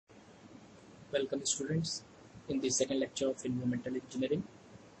Welcome students in the second lecture of environmental engineering.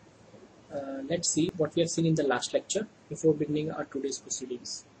 Let's see what we have seen in the last lecture before beginning our today's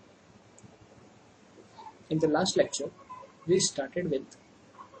proceedings. In the last lecture, we started with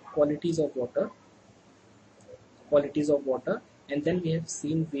qualities of water, and then we have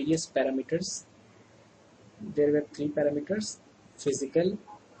seen various parameters. There were three parameters: physical,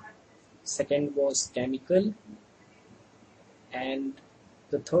 second was chemical, and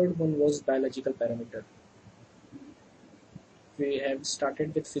the third one was biological parameter. We have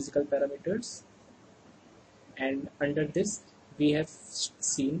started with physical parameters, and under this we have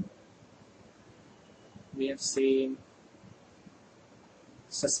seen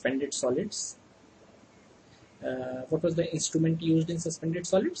suspended solids. What was the instrument used in suspended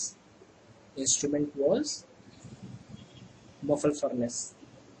solids? Instrument was muffle furnace.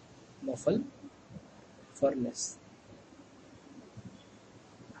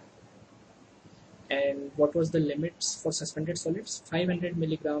 And what was the limits for suspended solids? 500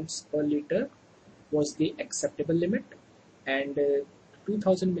 milligrams per liter was the acceptable limit, and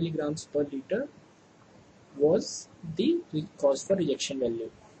 2000 milligrams per liter was the cause for rejection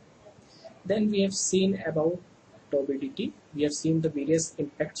value. Then we have seen about turbidity. We have seen the various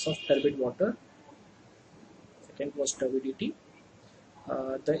impacts of turbid water. Second was turbidity.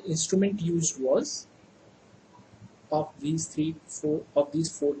 The instrument used was of these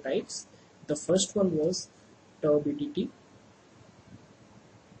four types. The first one was turbidity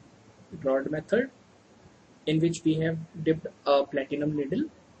rod method, in which we have dipped a platinum needle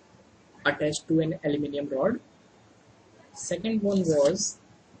attached to an aluminium rod. Second one was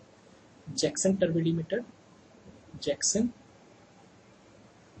Jackson turbidimeter.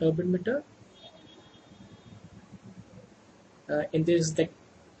 In this,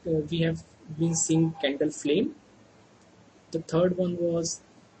 we have been seeing candle flame. The third one was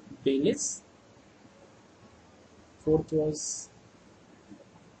Baylis. Fourth was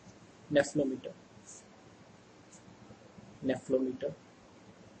nephelometer.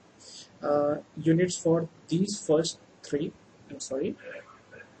 Units for these first three.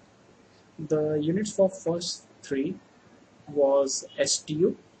 The units for first three was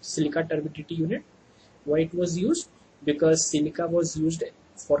STU, silica turbidity unit. Why it was used? Because silica was used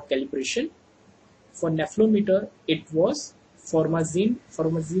for calibration. For nephelometer, it was formazine.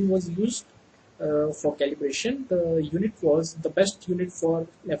 Formazine was used for calibration. The best unit for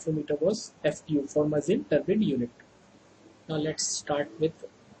nephelometer was FTU, formazine turbid unit. Now let's start with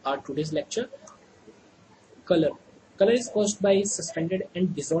our today's lecture. Color. Color is caused by suspended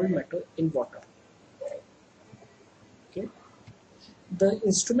and dissolved matter in water. Okay. The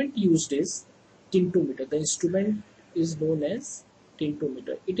instrument used is tintometer. The instrument is known as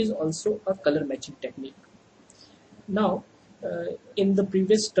tintometer. It is also a color matching technique. Now, in the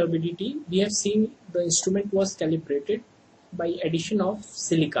previous turbidity, we have seen the instrument was calibrated by addition of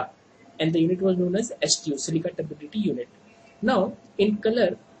silica, and the unit was known as STU, silica turbidity unit. Now, in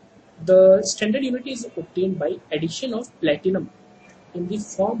color, the standard unit is obtained by addition of platinum in the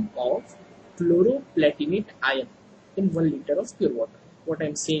form of chloroplatinate ion in 1 liter of pure water. What I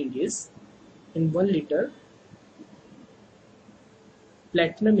am saying is, in 1 liter,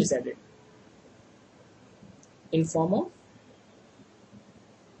 platinum is added in form of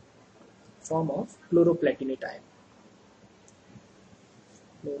chloroplatinate ion.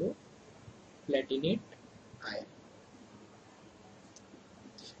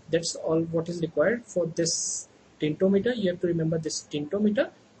 That's all what is required for this tintometer. You have to remember this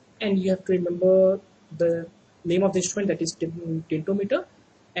tintometer, and you have to remember the name of the instrument, that is tintometer,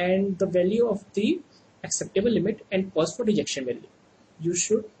 and the value of the acceptable limit and cause for rejection value. You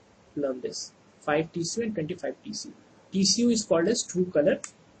should learn this. 5 TCU and 25 TCU. TCU is called as true color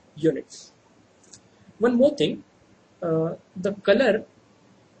unit. One more thing, the color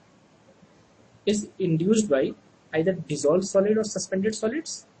is induced by either dissolved solid or suspended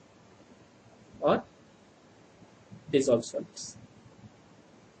solids, or dissolved solids.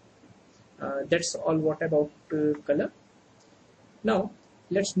 That's all what about color. Now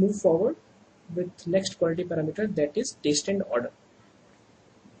let's move forward with next quality parameter, that is taste and odor.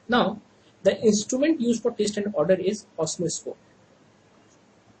 Now the instrument used for taste and odor is osmoscope.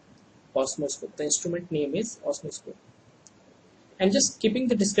 The instrument name is osmoscope. I'm just keeping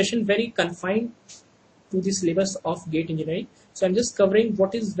the discussion very confined to the syllabus of GATE engineering. So I'm just covering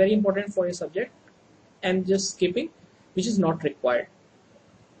what is very important for your subject and just skipping which is not required.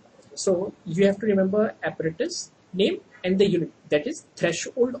 So you have to remember apparatus name and the unit, that is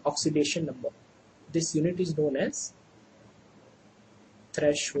threshold oxidation number. This unit is known as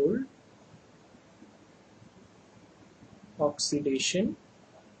threshold oxidation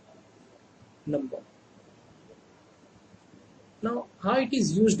number. Now how it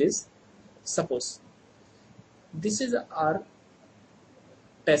is used is, suppose this is our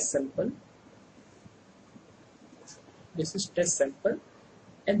test sample, this is test sample,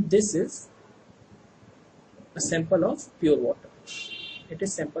 and this is a sample of pure water. It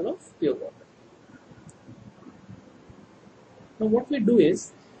is sample of pure water. Now what we do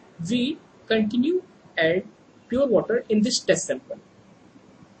is we continue add pure water in this test sample.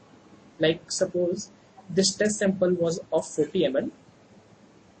 Like suppose this test sample was of 40 ml.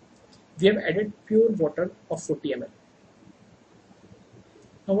 We have added pure water of 40 ml.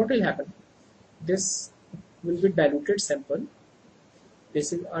 Now what will happen? This will be diluted sample.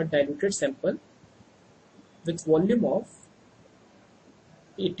 This is our diluted sample with volume of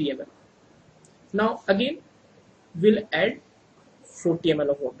 80 ml. Now again we'll add 40 ml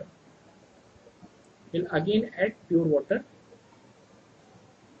of water. We'll again add pure water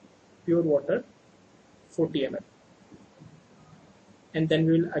 40 ml, and then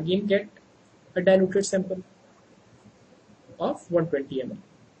we will again get a diluted sample of 120 ml.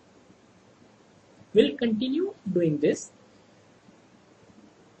 We'll continue doing this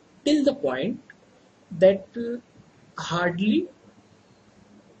till the point that hardly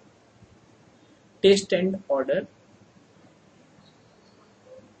taste and odor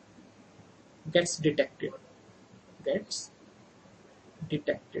gets detected.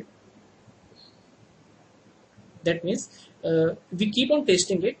 That means we keep on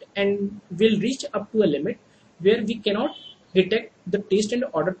tasting it and we'll reach up to a limit where we cannot detect the taste and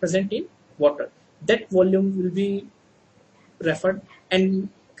odor present in water. That volume will be referred, and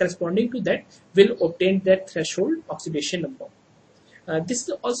corresponding to that will obtain that threshold oxidation number. This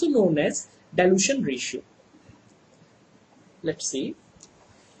is also known as dilution ratio. Let's see,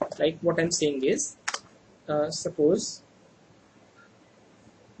 like what I'm saying is, suppose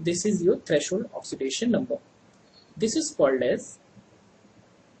this is your threshold oxidation number. This is called as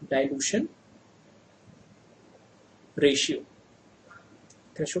dilution ratio.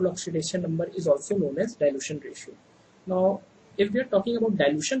 Threshold oxidation number is also known as dilution ratio. Now, if we are talking about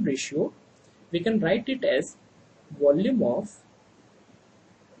dilution ratio, we can write it as volume of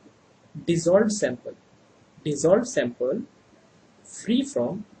dissolved sample free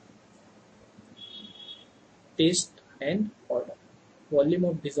from taste and odor. Volume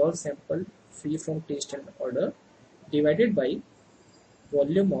of dissolved sample free from taste and odor divided by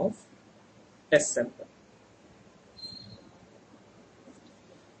volume of test sample.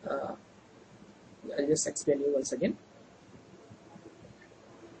 I'll just explain you once again.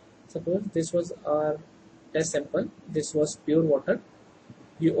 Suppose this was our test sample, this was pure water.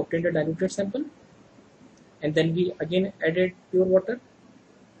 We obtained a diluted sample, and then we again added pure water.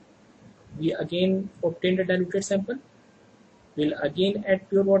 We again obtained a diluted sample. We'll again add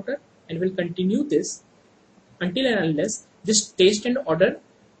pure water, and we'll continue this until and unless this taste and odor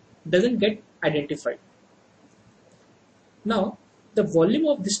doesn't get identified. Now, the volume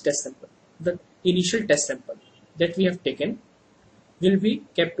of this test sample, the initial test sample that we have taken, will be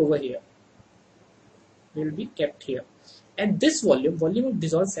kept over here. Will be kept here, and this volume of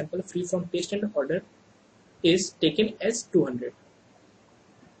dissolved sample free from taste and odor is taken as 200.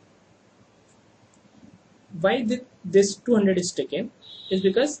 Why this 200 is taken is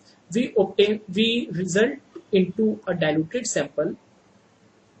because we result into a diluted sample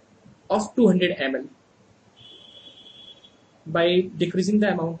of 200 ml by decreasing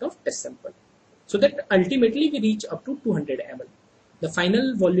the amount of test sample, so that ultimately we reach up to 200 ml. The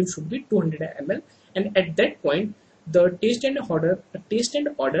final volume should be 200 ml, and at that point the taste and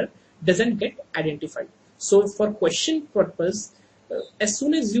odor doesn't get identified. So for question purpose, as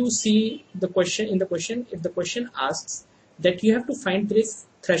soon as you see the question, if the question asks that you have to find this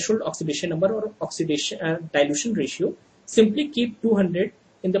threshold oxidation number or dilution ratio, simply keep 200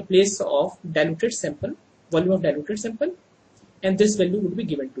 in the place of diluted sample, volume of diluted sample, and this value would be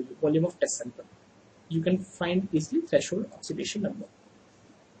given to you, volume of test sample. You can find easily threshold oxidation number.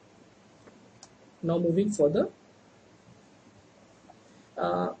 Now moving further,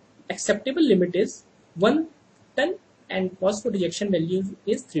 acceptable limit is 1 ton and cause for rejection value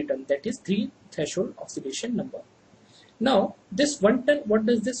is 3 ton, that is 3 threshold oxidation number. Now this 1 ton, what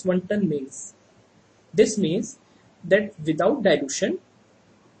does this 1 ton means? This means that without dilution,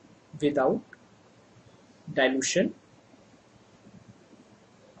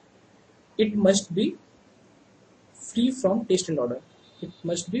 it must be free from taste and odor. It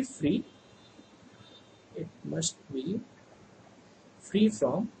must be free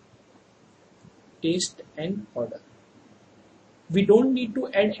from taste and odor. We don't need to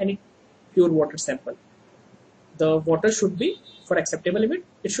add any pure water sample. The water should be, for acceptable limit,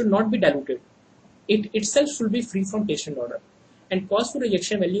 it should not be diluted. it itself should be free from taste and odor. And cause for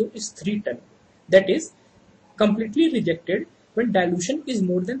rejection value is 3 ton. That is completely rejected when dilution is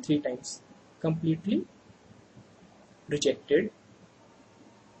more than 3 times. Completely rejected.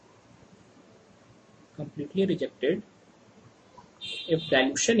 Completely rejected if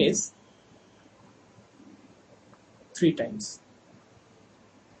dilution is 3 times.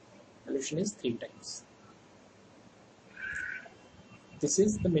 Dilution is 3 times. This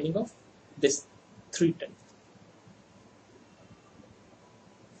is the meaning of this 3 ton.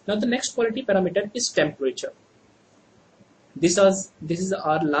 Now the next quality parameter is temperature. This is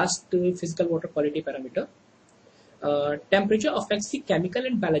our last physical water quality parameter. Temperature affects the chemical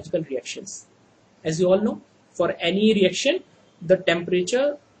and biological reactions. As you all know, for any reaction, the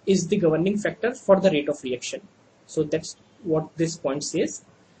temperature is the governing factor for the rate of reaction. So that's what this point says.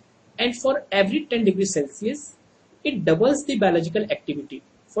 And for every 10 degrees Celsius, it doubles the biological activity.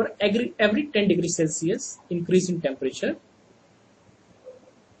 For every 10 degrees Celsius increase in temperature,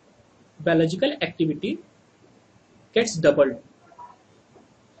 biological activity gets doubled.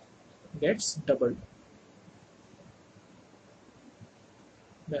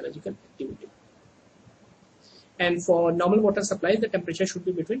 Biological activity. And for normal water supplies, the temperature should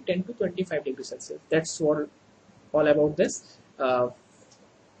be between 10 to 25 degrees Celsius. That's all about this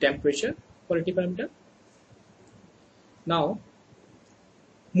temperature quality parameter. Now,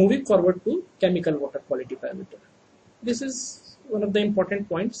 moving forward to chemical water quality parameter. This is one of the important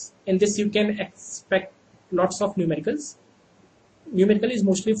points. In this, you can expect lots of numericals. Numerical is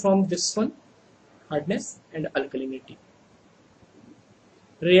mostly from this one, hardness and alkalinity.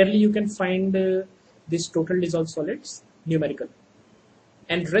 Rarely you can find this total dissolved solids numerical,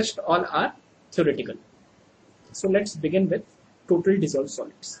 and rest all are theoretical. So let's begin with total dissolved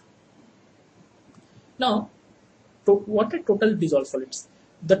solids. Now, what are total dissolved solids?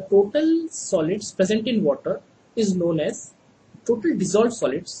 The total solids present in water is known as total dissolved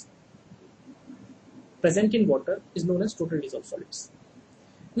solids. Present in water is known as total dissolved solids.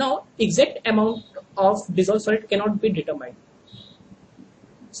 Now, exact amount of dissolved solid cannot be determined.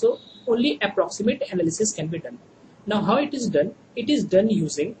 So only approximate analysis can be done. Now how it is done? It is done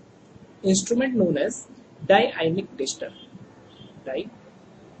using instrument known as diionic tester. Diionic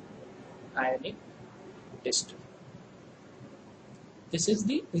tester. This is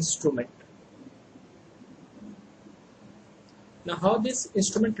the instrument. Now how this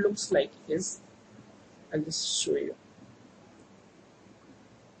instrument looks like is, I'll just show you.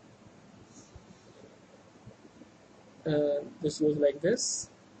 This goes like this.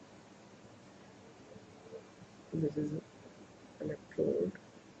 This is electrode.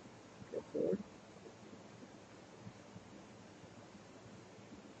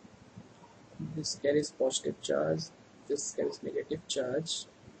 This carries positive charge. This carries negative charge.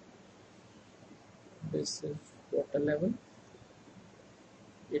 This is water level.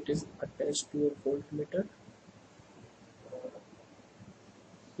 It is attached to a voltmeter.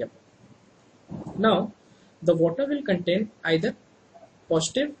 Yep. Now, the water will contain either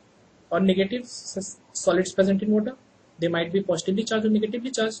positive or negative solids present in water. They might be positively charged or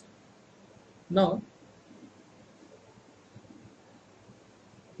negatively charged. Now,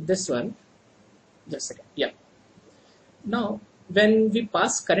 this one, just a second, yeah. Now, when we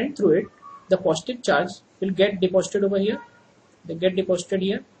pass current through it, the positive charge will get deposited over here. They get deposited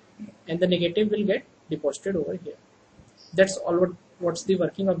here, and the negative will get deposited over here. That's all what's the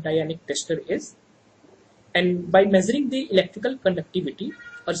working of diionic tester is. And by measuring the electrical conductivity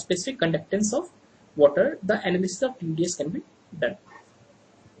or specific conductance of water, the analysis of TDS can be done.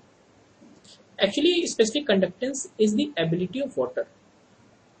 Actually, specific conductance is the ability of water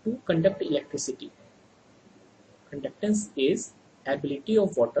to conduct electricity. Conductance is ability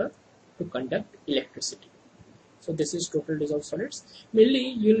of water to conduct electricity. So this is total dissolved solids. Mainly,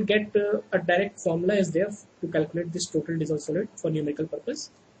 you will get a direct formula is there to calculate this total dissolved solid for numerical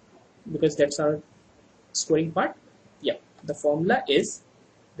purpose, because that's our scoring part. Yeah, the formula is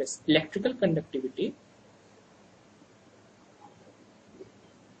this: electrical conductivity.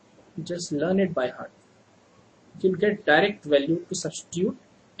 Just learn it by heart. You'll get direct value to substitute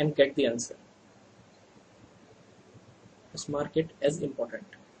and get the answer. Just mark it as important.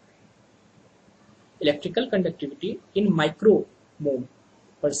 Electrical conductivity in micromole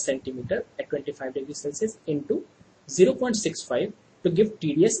per centimeter at 25 degrees Celsius into 0.65 to give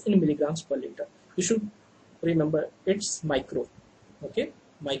TDS in milligrams per liter. You should remember it's micro. Okay,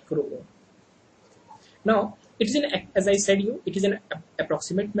 micromole. Now, it is as I said it is an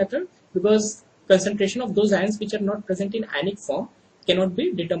approximate method, because concentration of those ions which are not present in ionic form cannot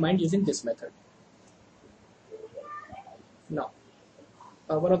be determined using this method. Now,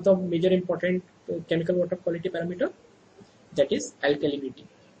 one of the major important chemical water quality parameter, that is alkalinity.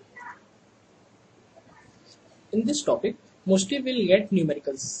 In this topic, mostly we'll get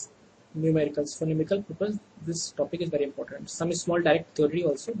numericals for numerical purpose. This topic is very important. Some small direct theory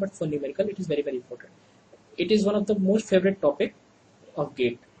also, but for numerical it is very, very important. It is one of the most favorite topic of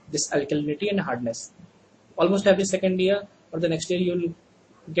GATE, this alkalinity and hardness. Almost every second year or the next year you'll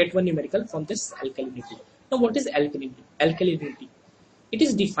get one numerical from this alkalinity. Now what is alkalinity? Alkalinity, it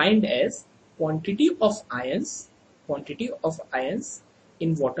is defined as quantity of ions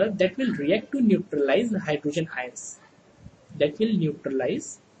in water that will react to neutralize hydrogen ions.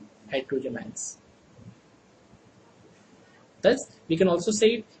 Thus, we can also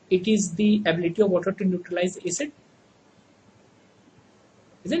say it is the ability of water to neutralize acid,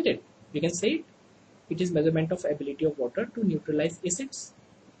 isn't it? We can say it is measurement of ability of water to neutralize acids.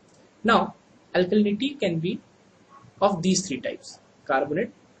 Now, alkalinity can be of these three types.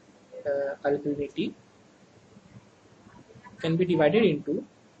 Carbonate alkalinity can be divided into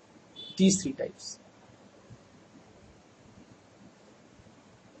these three types.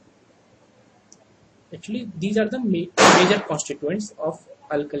 Actually, these are the major constituents of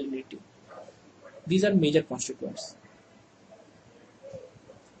alkalinity. These are major constituents,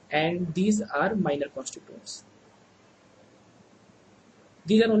 and these are minor constituents.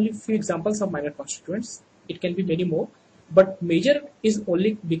 These are only few examples of minor constituents. It can be many more, but major is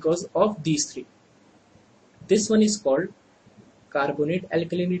only because of these three. This one is called carbonate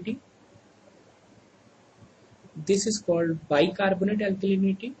alkalinity. This is called bicarbonate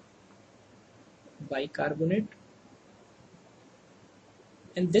alkalinity.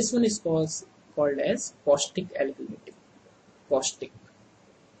 And this one is called as caustic alkalinity.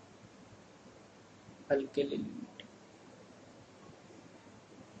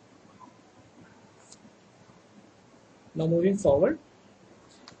 Now moving forward,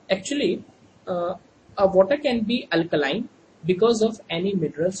 actually a water can be alkaline because of any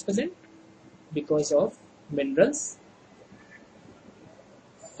minerals present,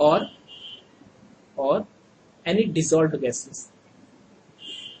 or any dissolved gases.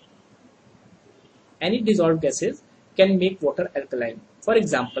 Any dissolved gases can make water alkaline. For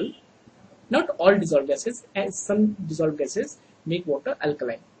example, not all dissolved gases, and some dissolved gases make water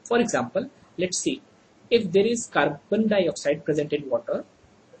alkaline. For example, let's see, if there is carbon dioxide present in water,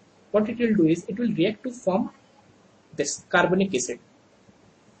 what it will do is it will react to form this carbonic acid.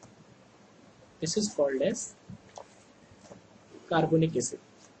 This is called as carbonic acid.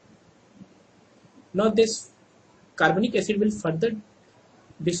 Now this carbonic acid will further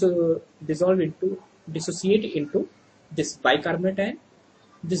dissociate into this bicarbonate ion.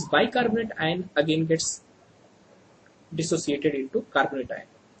 This bicarbonate ion again gets dissociated into carbonate ion.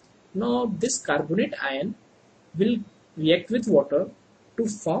 Now this carbonate ion will react with water to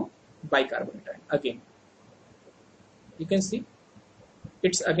form bicarbonate ion again. You can see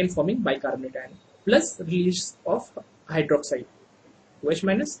it's again forming bicarbonate ion plus release of hydroxide, OH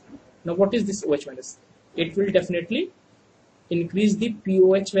minus. Now what is this OH minus? It will definitely increase the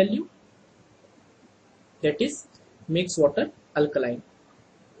pOH value, that is makes water alkaline.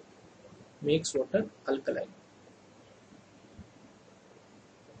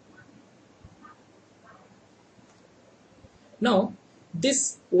 Now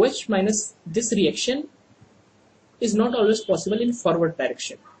this OH minus, this reaction is not always possible in forward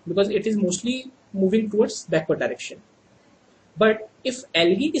direction because it is mostly moving towards backward direction. But if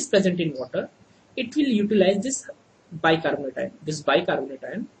algae is present in water, it will utilize this bicarbonate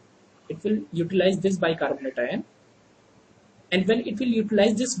ion. It will utilize this bicarbonate ion, and when it will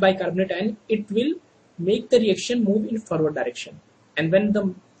utilize this bicarbonate ion, it will make the reaction move in forward direction. And when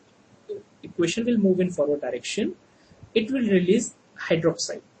the equation will move in forward direction, it will release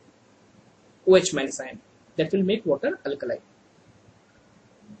hydroxide, OH minus ion, that will make water alkaline.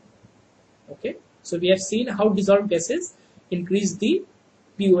 Okay, so we have seen how dissolved gases increase the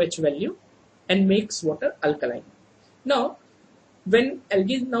pOH value and makes water alkaline. Now when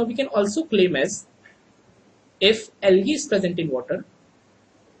algae, now we can also claim as, if algae is present in water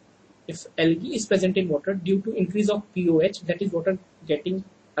due to increase of pOH, that is water getting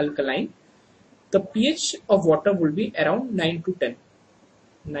alkaline, the pH of water will be around 9 to 10.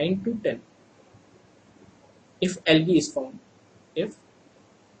 If algae is found in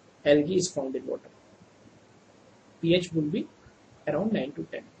water, pH will be around 9 to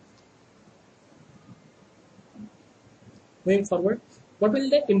 10. Moving forward, what will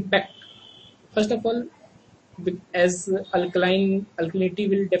the impact? First of all, as alkalinity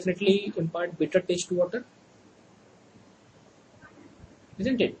will definitely impart bitter taste to water,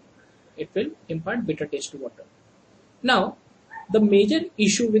 isn't it? It will impart bitter taste to water. Now The major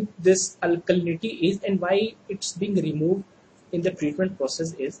issue with this alkalinity is, and why it's being removed in the treatment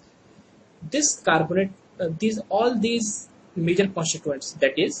process, is this carbonate, these all these major constituents,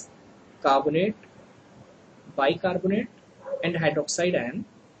 that is carbonate, bicarbonate and hydroxide ion,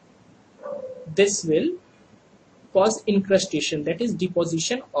 this will cause incrustation, that is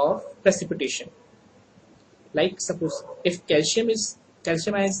deposition of precipitation. Like suppose if calcium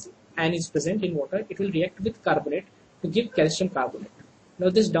ion is present in water, it will react with carbonate to give calcium carbonate. Now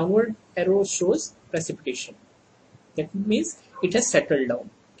this downward arrow shows precipitation. That means it has settled down,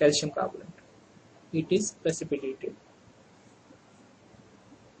 calcium carbonate. It is precipitated.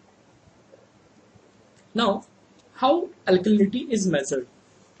 Now, how alkalinity is measured?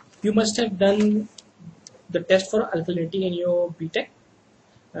 You must have done the test for alkalinity in your BTech.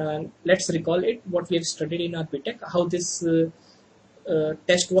 Let's recall it, what we have studied in our BTech, how this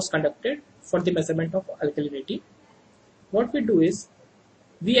test was conducted for the measurement of alkalinity. What we do is,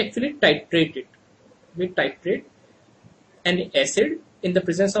 we actually titrate it. We titrate an acid in the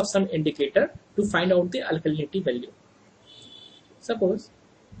presence of some indicator to find out the alkalinity value. Suppose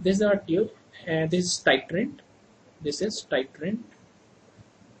this is our tube, this is titrant. This is titrant.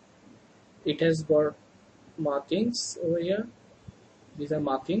 It has got markings over here. These are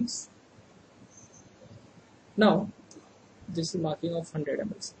markings. Now, this is marking of 100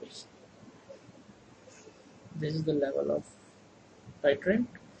 ml. Suppose this is the level of titrant.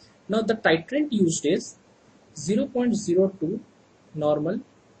 Now, the titrant used is 0.02 normal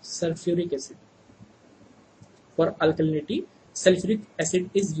sulfuric acid. For alkalinity, sulfuric acid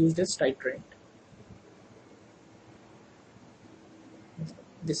is used as titrant.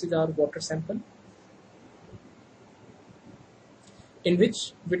 This is our water sample, in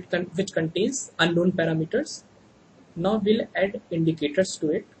which contains unknown parameters. Now we'll add indicators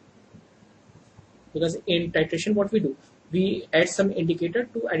to it, because in titration what we do, we add some indicator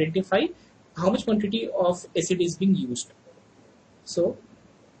to identify how much quantity of acid is being used. So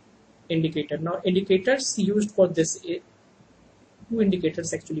indicator. Now indicators used for this, two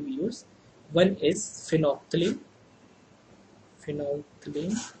indicators actually we use. One is phenolphthalein,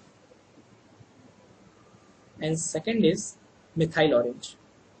 and second is methyl orange.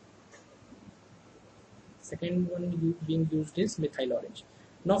 Second one being used is methyl orange.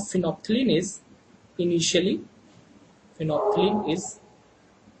 Now phenolphthalein is initially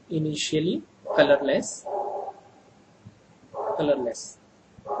colorless.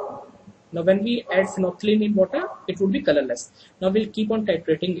 Now when we add phenolphthalein in water, it would be colorless. Now we'll keep on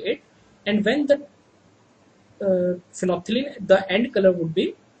titrating it, and when the phenolphthalein, the end color would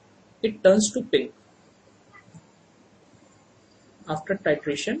be, it turns to pink. After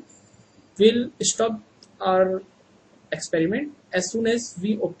titration, we'll stop our experiment as soon as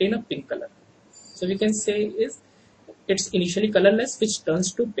we obtain a pink color. So we can say is, it's initially colorless, which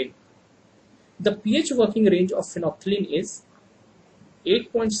turns to pink. The pH working range of phenolphthalein is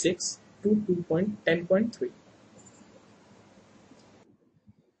 8.6 to 10.3.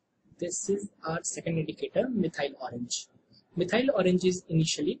 This is our second indicator, methyl orange. Methyl orange is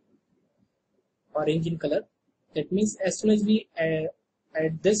initially orange in color. That means as soon as we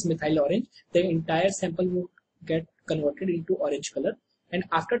add this methyl orange, the entire sample would get converted into orange color, and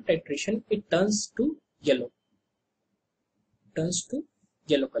after titration it turns to yellow.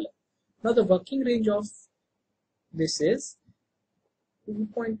 Color. Now the working range of this is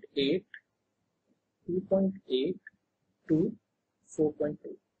 2.8 to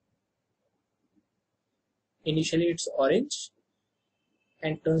 4.2. Initially it's orange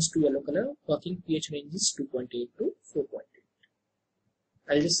and turns to yellow color. Working pH range is 2.8 to 4.8.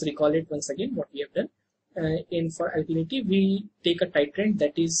 I'll just recall it once again what we have done. For alkalinity, we take a titrant,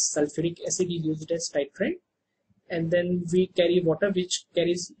 that is sulfuric acid is used as titrant, and then we carry water which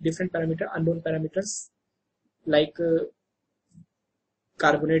carries different unknown parameters like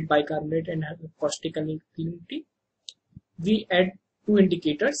carbonate, bicarbonate and caustic alkalinity. We add two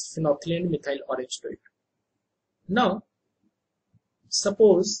indicators, phenolphthalein and methyl orange, to it. Now,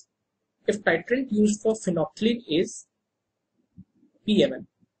 suppose if titrant used for phenolphthalein is PMM,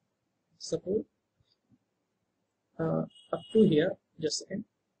 suppose up to here, just a second,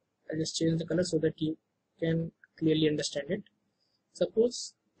 I'll just change the color so that you can clearly understand it.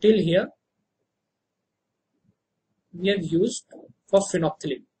 Suppose till here we have used for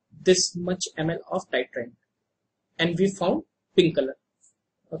phenolphthalein this much ml of titrant, and we found pink color.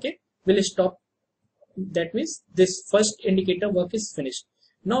 Okay, we'll stop. That means this first indicator work is finished.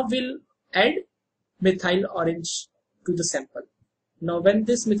 Now we'll add methyl orange to the sample. Now when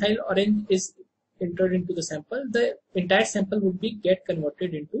this methyl orange is entered into the sample, the entire sample would be get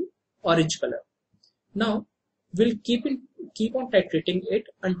converted into orange color. Now we'll keep keep on titrating it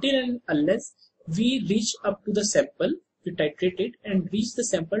until and unless we reach up to the sample. We titrate it and reach the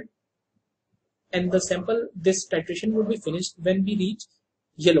sample, and the sample, this titration would be finished when we reach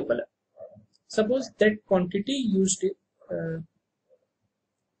yellow color. Suppose that quantity used,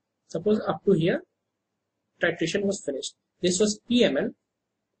 suppose up to here titration was finished. This was PML,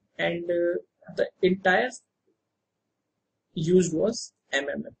 and the entire used was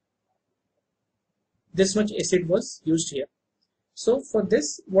MML. This much acid was used here. So for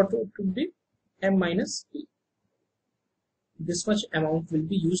this, what would be M minus P? This much amount will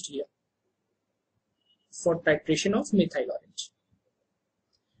be used here for titration of methyl orange.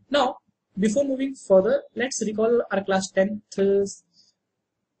 Now, before moving further, let's recall our class 10th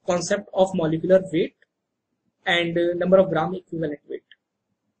concept of molecular weight and number of gram equivalent weight.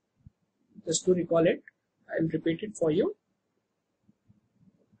 Just to recall it, I'll repeat it for you.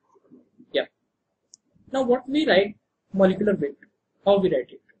 Yeah. Now what we write molecular weight? How we write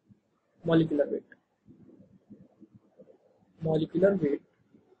it? Molecular weight. Molecular weight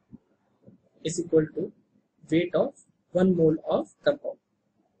is equal to weight of 1 mole of compound.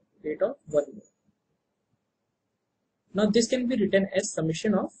 Weight of 1 mole. Now this can be written as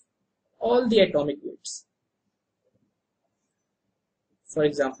summation of all the atomic weights. For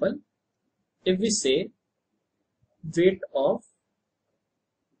example, if we say weight of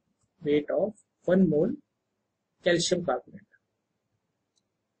 1 mole calcium carbonate,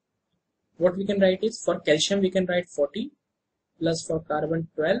 what we can write is, for calcium we can write 40, plus for carbon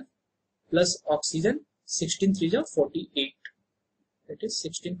 12, plus oxygen 16 3 are 48. That is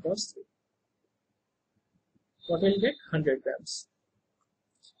 16 cross 3. What will get? 100 grams.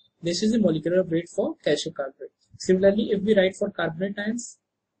 This is the molecular weight for calcium carbonate. Similarly, if we write for carbonate ions,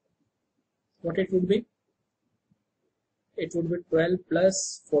 what it would be? It would be 12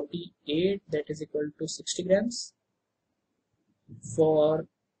 plus 48, that is equal to 60 grams. For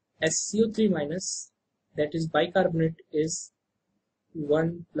SCO3 minus, that is bicarbonate, is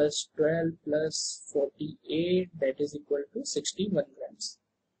 1 plus 12 plus 48, that is equal to 61 grams.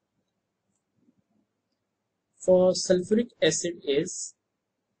 For sulfuric acid is,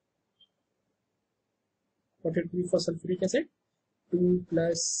 what it will be for sulfuric acid? 2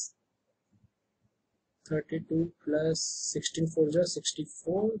 plus 32 plus 16 4 is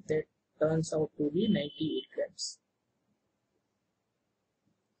 64, that turns out to be 98 grams.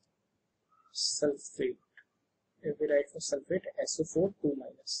 Sulfate, if we write for sulfate, SO4 2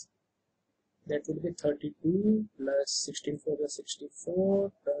 minus, that would be 32 plus 16 4 is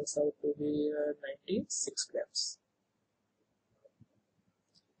 64, turns out to be 96 grams.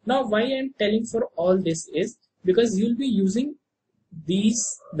 Now why I am telling for all this is because you will be using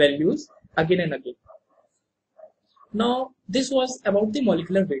these values again and again. Now this was about the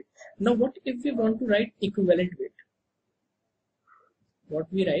molecular weight. Now what if we want to write equivalent weight?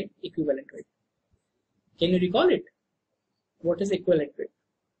 What we write? Equivalent weight. Can you recall it? What is equivalent weight?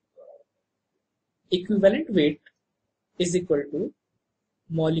 Equivalent weight is equal to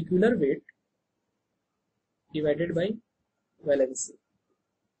molecular weight divided by valency.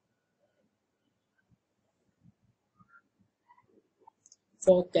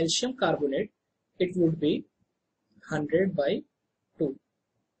 For calcium carbonate, it would be 100 by 2,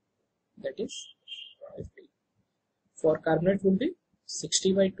 that is 50. For carbonate would be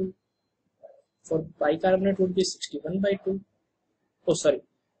 60 by 2. For bicarbonate would be 61 by 2. Oh sorry,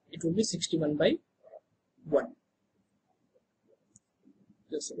 it would be 61 by 1.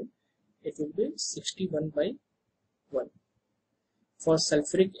 Just a minute. It would be 61 by 1. For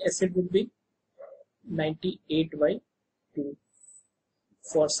sulfuric acid would be 98 by 2.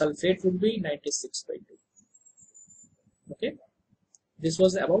 For sulfate would be 96 by 2. Okay, this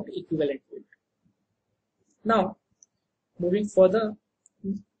was about equivalent weight. Now moving further,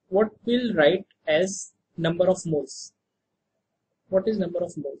 what we'll write as number of moles? What is number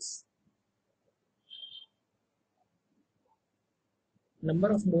of moles?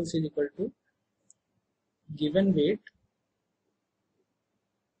 Number of moles is equal to given weight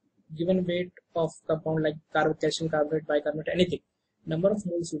of compound like calcium carbonate, bicarbonate, anything. Number of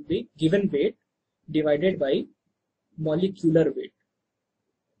moles would be given weight divided by molecular weight.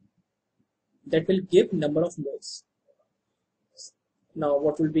 That will give number of moles. Now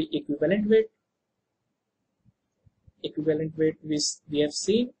what will be equivalent weight? Equivalent weight we have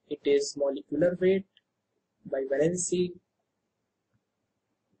seen, it is molecular weight by valency.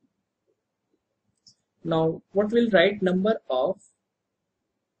 Now what will write? Number of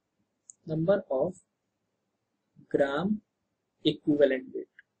gram equivalent weight.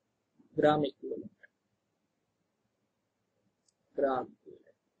 Gram equivalent.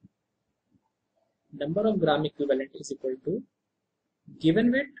 number of gram equivalent is equal to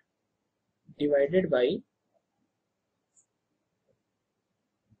given weight divided by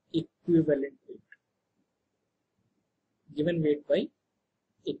equivalent weight. Given weight by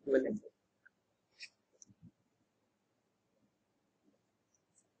equivalent weight.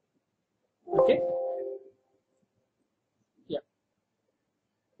 Okay. Yeah.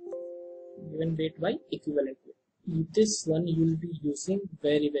 Given weight by equivalent weight. This one you will be using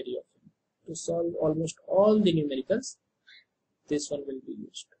very often to solve almost all the numericals. This one will be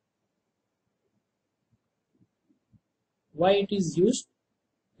used. Why it is used,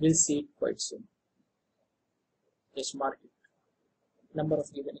 we'll see it quite soon. Just mark it. Number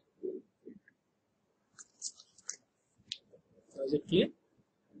of given equivalent weight. Is it clear?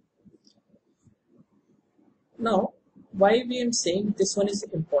 Now, why we am saying this one is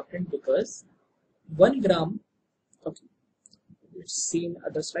important, because 1 gram, okay, let's see in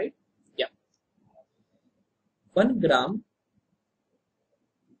other slide. Yeah, 1 gram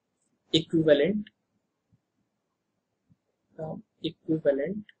equivalent of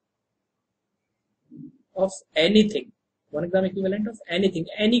anything, 1 gram equivalent of anything,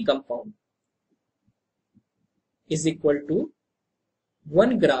 any compound is equal to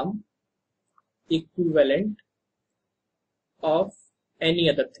 1 gram equivalent of any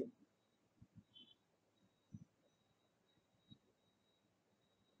other thing.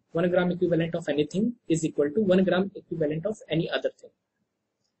 1 gram equivalent of anything is equal to 1 gram equivalent of any other thing.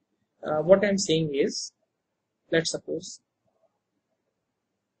 What I am saying is, let's suppose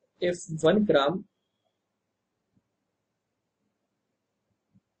if 1 gram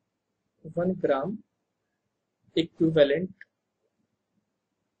equivalent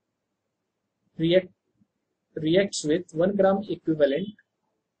reacts with 1 gram equivalent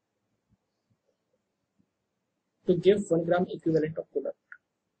to give 1 gram equivalent of product.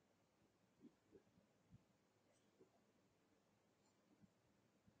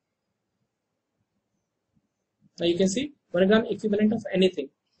 Now you can see 1 gram equivalent of anything.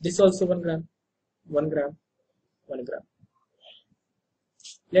 This is also 1 gram, 1 gram, 1 gram.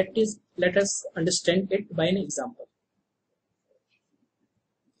 Let us understand it by an example.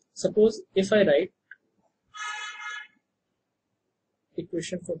 Suppose if I write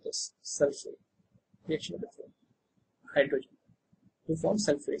equation for this sulfate, reaction of the hydrogen to form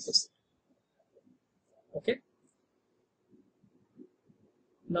sulfuric acid. Okay.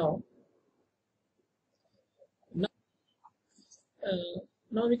 Now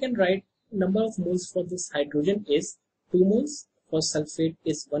we can write number of moles for this hydrogen is 2 moles, for sulfate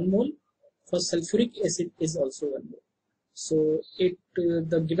is 1 mole, for sulfuric acid is also 1 mole. So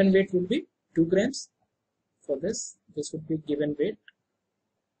the given weight would be 2 grams for this. This would be given weight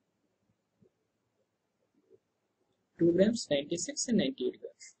 2 grams, 96 and 98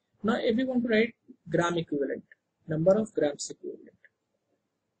 grams. Now if we want to write gram equivalent, number of grams equivalent,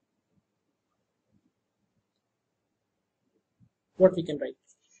 what we can write?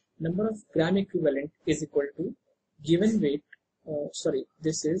 Number of gram equivalent is equal to given weight,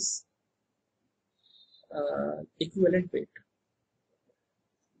 this is equivalent weight.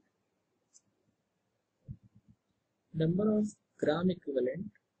 Number of gram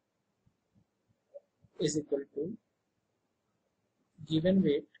equivalent is equal to given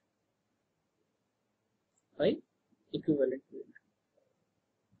weight by equivalent weight.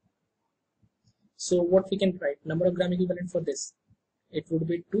 So what we can write? Number of gram equivalent for this, it would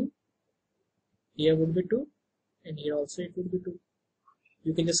be 2, here would be 2, and here also it would be 2.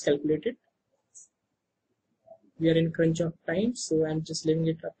 You can just calculate it. We are in crunch of time, so I'm just leaving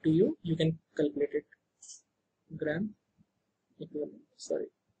it up to you. You can calculate it. Gram equivalent,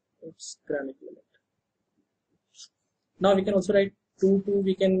 it's gram equivalent. Now we can also write 2,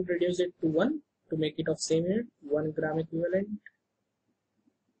 we can reduce it to 1 to make it of same unit. 1 gram equivalent,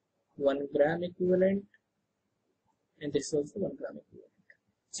 1 gram equivalent, and this is also 1 gram equivalent.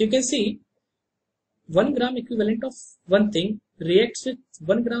 So you can see 1 gram equivalent of one thing reacts with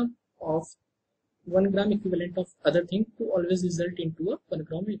 1 gram equivalent of other thing to always result into a 1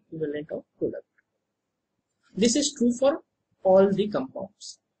 gram equivalent of product. This is true for all the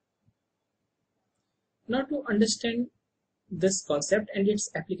compounds. Now to understand this concept and its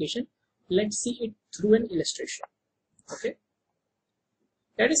application, let's see it through an illustration. Okay.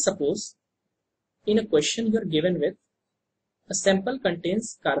 Let us suppose in a question you are given with a sample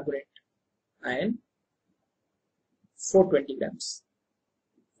contains carbonate ion 420 grams.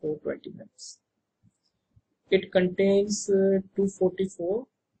 420 grams. It contains 244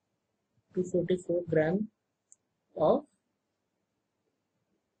 gram of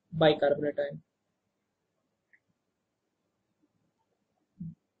bicarbonate ion.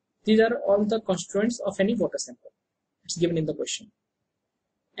 These are all the constituents of any water sample. It's given in the question.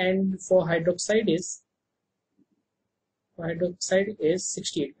 And for hydroxide is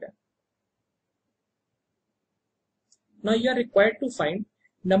 68 gram. Now you are required to find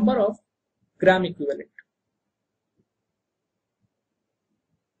number of gram equivalent.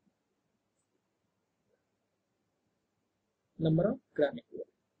 Number of gram equivalent.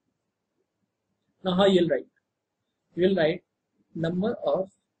 Now how you will write? You will write number of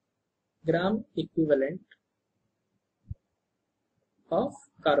gram equivalent of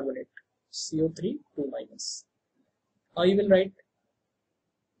carbonate, CO3 2 minus. How you will write?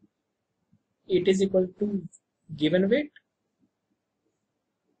 It is equal to given weight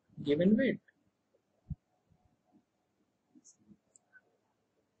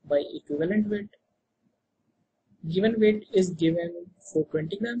by equivalent weight. Given weight is given for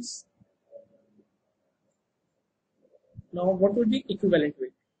 20 grams. Now what would be equivalent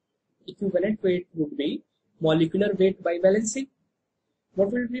weight? Equivalent weight would be molecular weight by valency.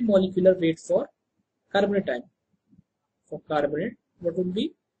 What will be molecular weight for carbonate ion? For carbonate, what would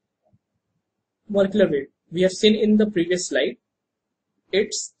be molecular weight? We have seen in the previous slide,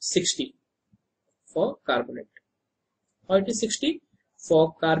 it's 60 for carbonate. How it is 60?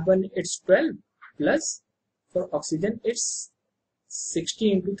 For carbon it's 12 plus for oxygen it's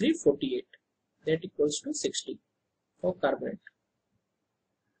 60 into 3, 48. That equals to 60 for carbonate.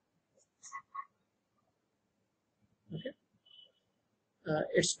 Okay.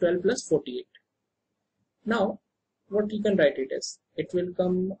 It's 12 plus 48. Now what you can write it as? It will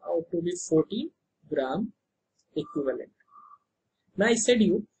come out to be 40 gram equivalent. Now I said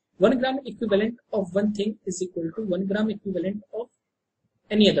you 1 gram equivalent of one thing is equal to 1 gram equivalent of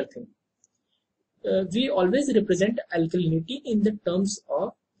any other thing. We always represent alkalinity in the terms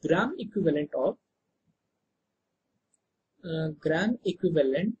of gram equivalent of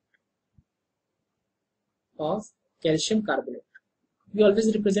calcium carbonate. We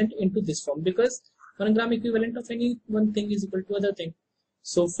always represent into this form because 1 gram equivalent of any one thing is equal to other thing.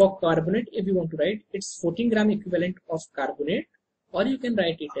 So for carbonate, if you want to write, it's 14 gram equivalent of carbonate, or you can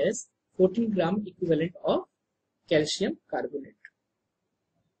write it as 14 gram equivalent of calcium carbonate.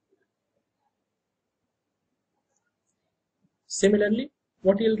 Similarly,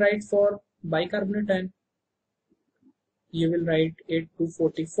 what you will write for bicarbonate ion? You will write it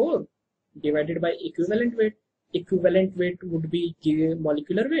 244 divided by equivalent weight. Equivalent weight would be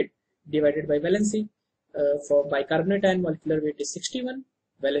molecular weight divided by valency. For bicarbonate ion, molecular weight is 61,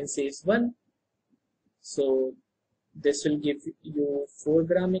 valency is 1. So this will give you 4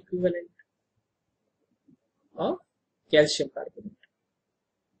 gram equivalent of calcium carbonate.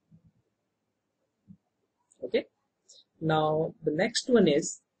 Okay. Now the next one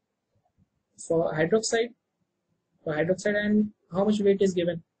is for hydroxide. For hydroxide ion, how much weight is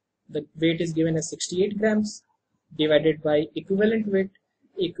given? The weight is given as 68 grams divided by equivalent weight.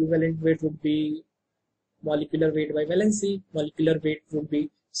 Equivalent weight would be molecular weight by valency. Molecular weight would be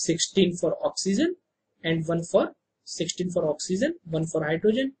 16 for oxygen and 1 for 16 for oxygen, 1 for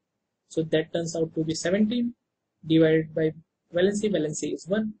hydrogen. So that turns out to be 17 divided by valency. Valency is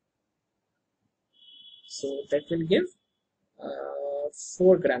 1. So that will give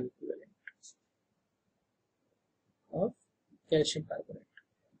 4 gram equivalent of calcium carbonate.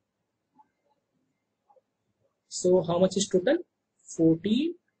 So how much is total?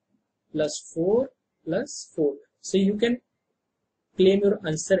 14 plus 4 plus 4. So you can claim your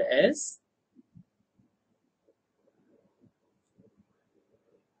answer as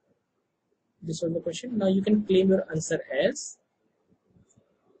this was the question. Now you can claim your answer as,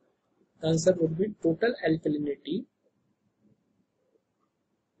 the answer would be total alkalinity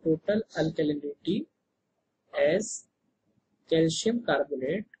as calcium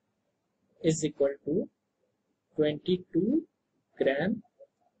carbonate is equal to 22 gram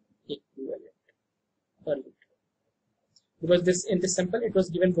equivalent per liter. Because this in this sample it was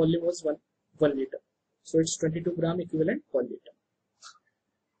given volume was 1 liter. So it's 22 gram equivalent per liter.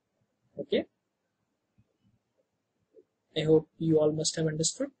 Okay. I hope you all must have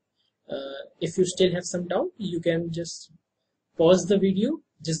understood. If you still have some doubt, you can just pause the video,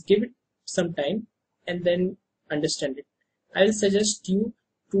 just give it some time and then understand it. I'll suggest you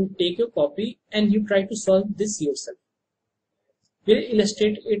to take your copy and you try to solve this yourself. We'll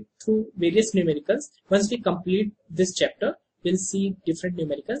illustrate it through various numericals. Once we complete this chapter, we'll see different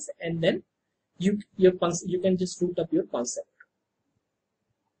numericals and then you can just root up your concept.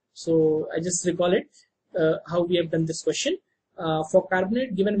 So I just recall it, how we have done this question. For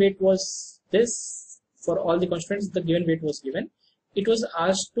carbonate, given weight was this. For all the constituents, the given weight was given. It was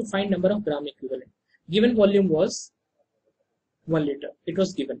asked to find number of gram equivalent. Given volume was 1 liter. It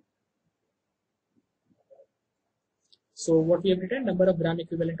was given. So what we have written, number of gram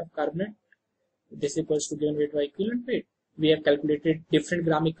equivalent of carbonate, this equals to given weight by equivalent weight. We have calculated different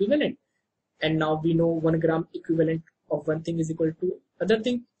gram equivalent, and now we know 1 gram equivalent of one thing is equal to other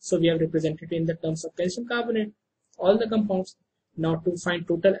thing. So we have represented it in the terms of calcium carbonate, all the compounds. Now to find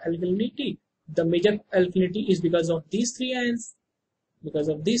total alkalinity, the major alkalinity is because of these three ions. Because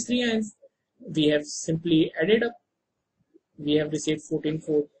of these three ions, we have simply added up. We have received 14,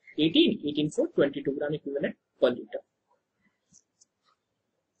 4, 18, 18, 4, 22 gram equivalent per liter.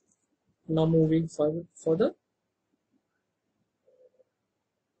 Now moving further.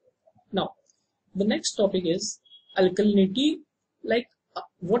 Now, the next topic is alkalinity, like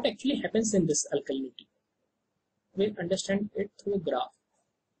what actually happens in this alkalinity. We'll understand it through a graph.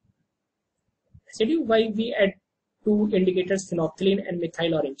 I said you why we add two indicators, phenolphthalein and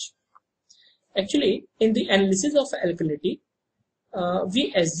methyl orange. Actually, in the analysis of alkalinity,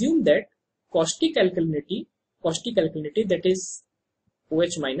 we assume that caustic alkalinity that is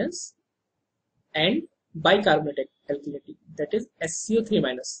OH minus, and bicarbonate alkalinity that is SCO3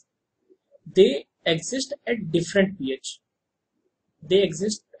 minus, they exist at different pH.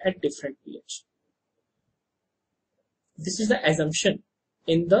 This is the assumption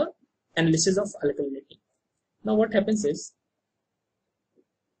in the analysis of alkalinity. Now what happens is,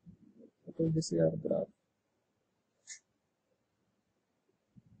 okay, this is our graph.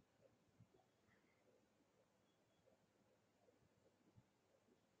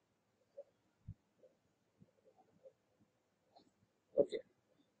 Okay,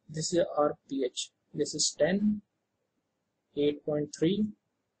 this is our pH. This is 10, 8.3,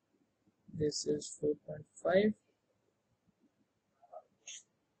 this is 4.5.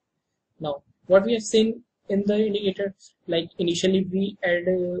 Now what we have seen in the indicator, like initially we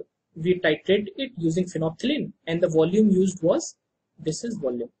titrate it using phenolphthalein, and the volume used was, this is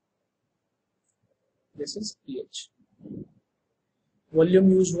volume, this is pH.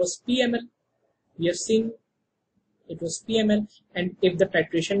 Volume used was pml. We have seen it was pml, and if the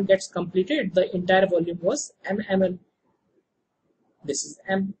titration gets completed, the entire volume was mml. This is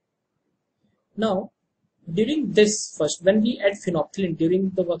m. Now during this first, when we add phenolphthalein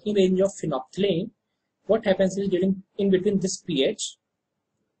during the working range of phenolphthalein, what happens is in between this pH,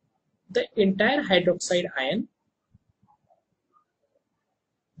 the entire hydroxide ion,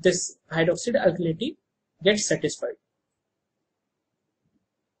 this hydroxide alkalinity gets satisfied.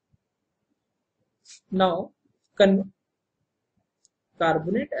 Now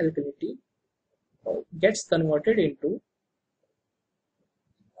carbonate alkalinity gets converted into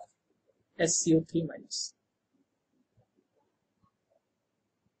SCO3 minus.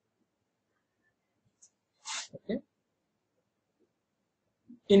 Okay.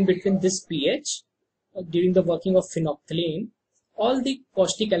 In between this pH, during the working of phenolphthalein, all the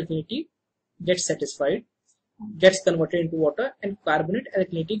caustic alkalinity gets satisfied, gets converted into water, and carbonate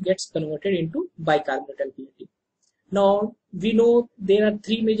alkalinity gets converted into bicarbonate alkalinity. Now we know there are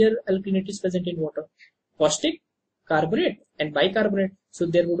three major alkalinities present in water: caustic, carbonate, and bicarbonate. So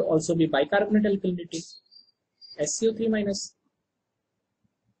there would also be bicarbonate alkalinity, SCO3 minus.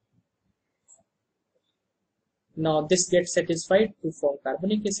 Now this gets satisfied to form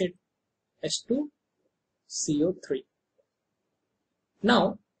carbonic acid, H2CO3.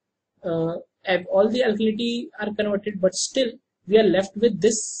 Now all the alkalinity are converted, but still we are left with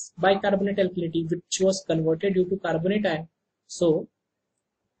this bicarbonate alkalinity, which was converted due to carbonate ion. So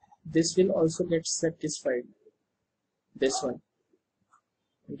this will also get satisfied. This one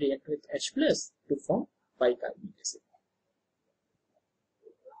will react with H plus to form bicarbonic acid,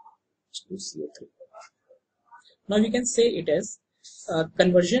 H2CO3. Now we can say it as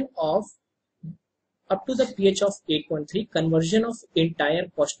conversion of up to the pH of 8.3, conversion of entire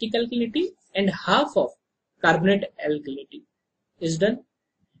caustic alkalinity and half of carbonate alkalinity is done.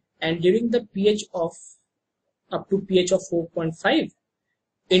 And during the pH of up to pH of 4.5,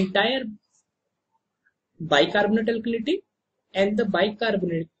 entire bicarbonate alkalinity and the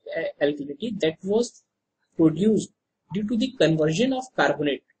bicarbonate alkalinity that was produced due to the conversion of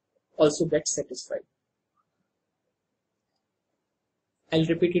carbonate also gets satisfied. I'll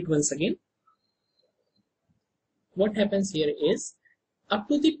repeat it once again. What happens here is, up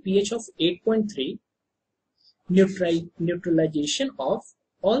to the pH of 8.3, neutralization of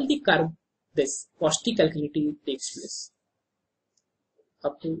all the this caustic alkalinity takes place.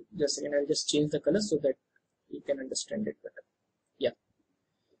 Up to, just a second, I'll just change the color so that you can understand it better. Yeah.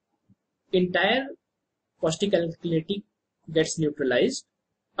 Entire caustic alkalinity gets neutralized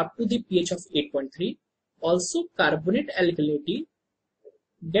up to the pH of 8.3. Also carbonate alkalinity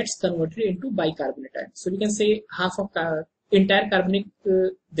gets converted into bicarbonate ion. So we can say half of entire carbonate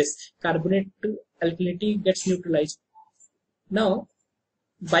alkalinity gets neutralized. Now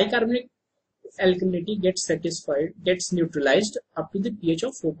bicarbonate alkalinity gets neutralized up to the pH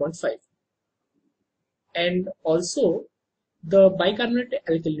of 4.5, and also the bicarbonate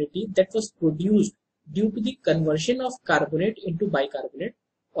alkalinity that was produced due to the conversion of carbonate into bicarbonate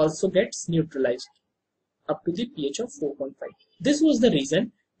also gets neutralized up to the pH of 4.5. This was the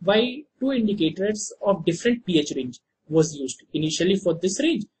reason why two indicators of different pH range was used. Initially for this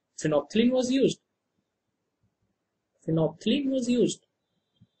range, phenolphthalein was used.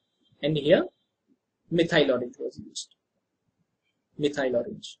 And here methyl orange was used. Methyl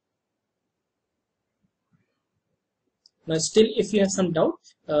orange. Now still, if you have some doubt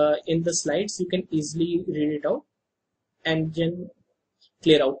in the slides, you can easily read it out and then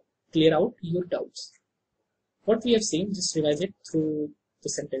clear out your doubts. What we have seen, just revise it through the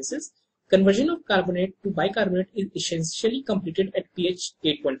sentences. Conversion of carbonate to bicarbonate is essentially completed at pH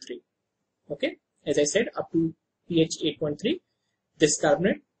 8.3. Okay, as I said, up to pH 8.3, this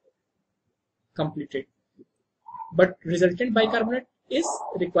carbonate completed. But resultant bicarbonate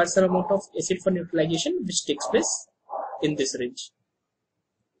requires some amount of acid for neutralization, which takes place in this range.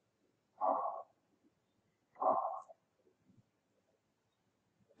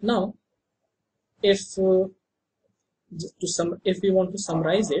 Now, if we want to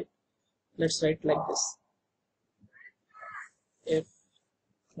summarize it, let's write like this.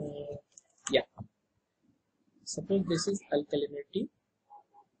 Suppose this is alkalinity,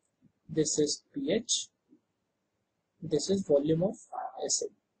 this is pH, this is volume of acid.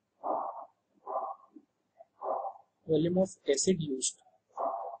 Volume of acid used.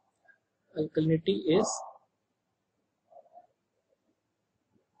 Alkalinity is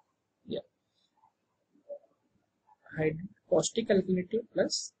caustic alkalinity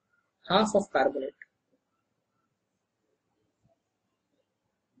plus half of carbonate.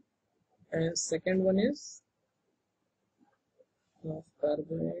 And second one is half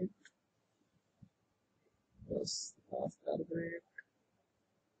carbonate plus half carbonate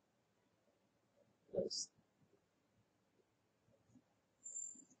plus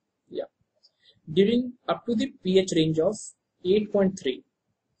during up to the pH range of 8.3,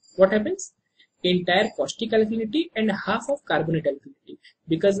 what happens? Entire caustic alkalinity and half of carbonate alkalinity,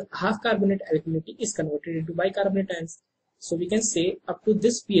 because half carbonate alkalinity is converted into bicarbonate ions. So we can say up to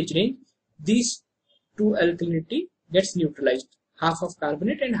this pH range, these two alkalinity gets neutralized, half of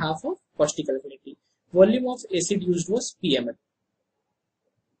carbonate and half of caustic alkalinity. Volume of acid used was PML.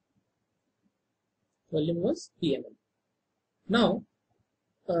 Now,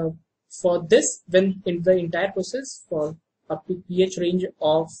 for this, when in the entire process for up to pH range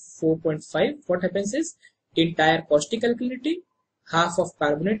of 4.5, what happens is entire caustic alkalinity, half of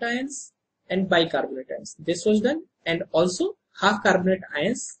carbonate ions and bicarbonate ions. This was done, and also half carbonate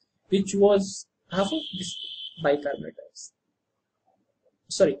ions, which was half of this bicarbonate ions.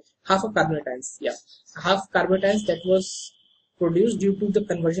 Sorry, half of carbonate ions. Yeah, half carbonate ions that was produced due to the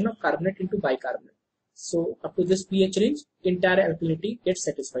conversion of carbonate into bicarbonate. So up to this pH range, entire alkalinity gets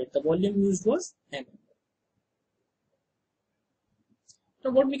satisfied. The volume used was ml.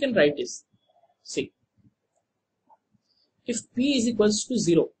 Now what we can write is, see, if P is equals to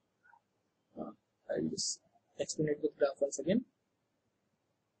 0, I'll just explain it with graph once again.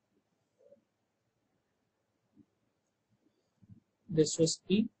 This was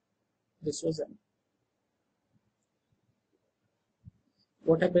P, this was M.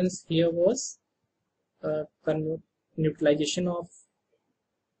 What happens here was neutralization of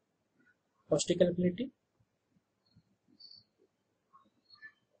caustic alkalinity,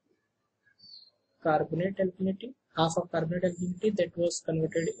 carbonate alkalinity, half of carbonate alkalinity that was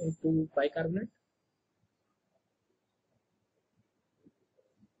converted into bicarbonate.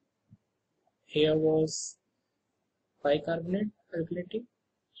 Here was bicarbonate alkalinity.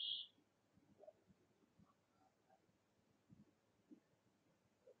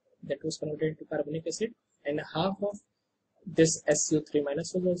 That was converted into carbonic acid, and half of this SCO3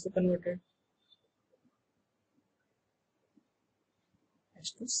 minus was also converted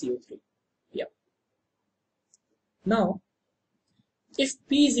to CO3. Yeah. Now, if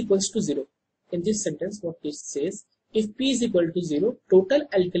P is equals to 0, in this sentence what it says, if P is equal to 0, total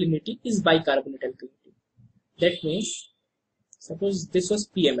alkalinity is bicarbonate alkalinity. That means, suppose this was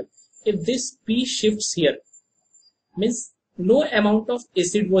PML. If this P shifts here, means no amount of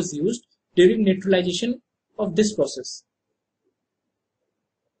acid was used during neutralization of this process.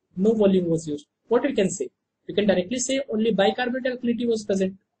 No volume was used. What we can say? We can directly say only bicarbonate alkalinity was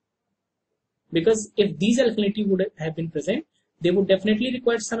present. Because if these alkalinity would have been present, they would definitely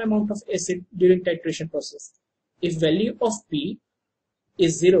require some amount of acid during titration process. If value of P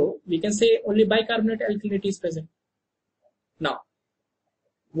is 0, we can say only bicarbonate alkalinity is present. Now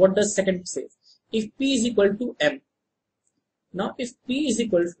what does second say? If P is equal to M, now if P is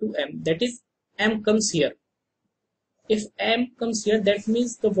equal to M, that is M comes here. If M comes here, that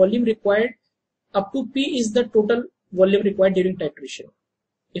means the volume required up to P is the total volume required during titration.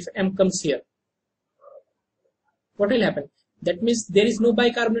 If M comes here, what will happen? That means there is no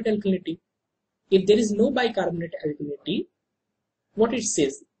bicarbonate alkalinity. If there is no bicarbonate alkalinity, what it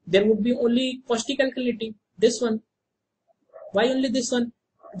says? There would be only caustic alkalinity. This one. Why only this one?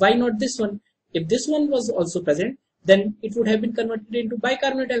 Why not this one? If this one was also present, then it would have been converted into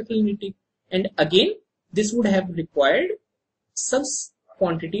bicarbonate alkalinity. And again, this would have required some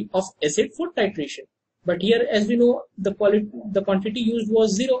quantity of acid for titration. But here, as we know, the quantity used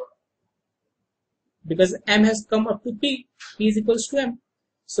was 0. Because M has come up to P. P is equals to M.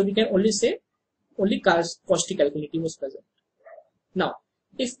 So we can only say only caustic alkalinity was present. Now,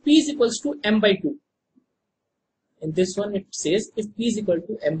 if P is equals to M by 2, in this one it says if P is equal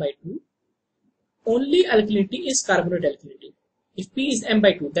to M by 2, only alkalinity is carbonate alkalinity. If P is M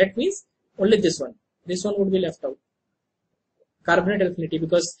by 2, that means only this one. This one would be left out. Carbonate alkalinity,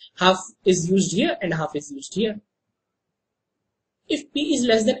 because half is used here and half is used here. If P is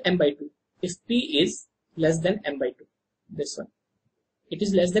less than M by 2, if P is less than M by 2, this one, it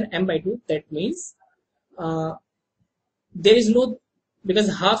is less than M by 2, that means there is no,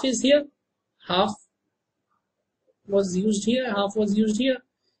 because half is here, half was used here, half was used here.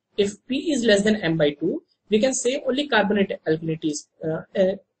 If P is less than M by 2, we can say only carbonate alkalinities,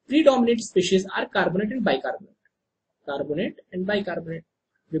 predominant species are carbonate and bicarbonate. Carbonate and bicarbonate,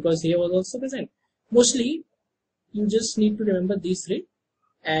 because here was also present. Mostly, you just need to remember these three,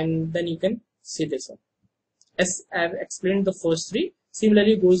 and then you can see this one. As I have explained the first three,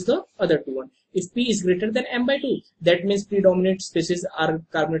 similarly goes the other two one. If P is greater than M by 2, that means predominant species are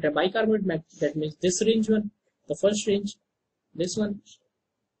carbonate and bicarbonate. That means this range one, the first range, this one,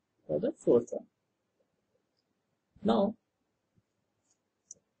 or the fourth one. Now,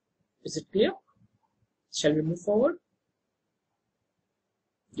 is it clear? Shall we move forward?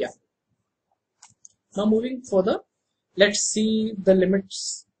 Yeah. Now moving further, let's see the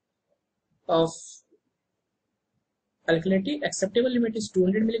limits of alkalinity. Acceptable limit is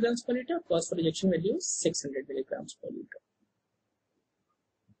 200 milligrams per liter. Cause for rejection value is 600 milligrams per liter.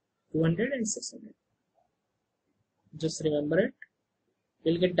 200 and 600. Just remember it.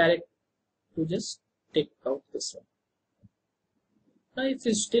 We'll get direct to just take out this one. Now, if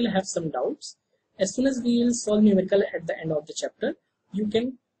you still have some doubts, as soon as we will solve numerical at the end of the chapter, you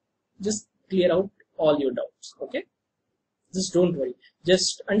can just clear out all your doubts. Okay? Just don't worry.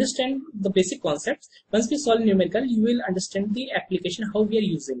 Just understand the basic concepts. Once we solve numerical, you will understand the application, how we are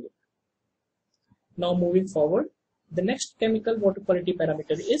using it. Now, moving forward, the next chemical water quality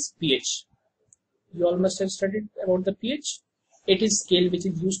parameter is pH. You all must have studied about the pH. It is scale which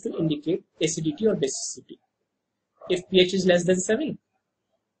is used to indicate acidity or basicity. If pH is less than 7,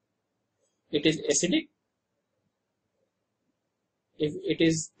 it is acidic. If it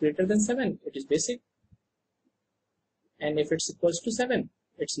is greater than 7, it is basic. And if it's equals to 7,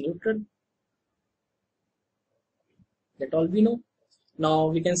 it's neutral. That all we know. Now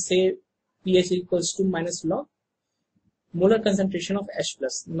we can say pH equals to minus log molar concentration of H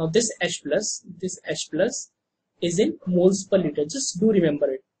plus. Now this H plus is in moles per liter. Just do remember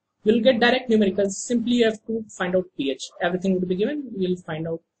it. You'll get direct numericals. Simply you have to find out pH. Everything would be given. We'll find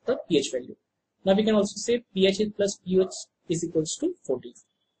out the pH value. Now we can also say pH plus pH is equals to 40.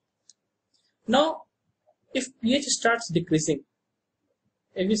 Now, if pH starts decreasing,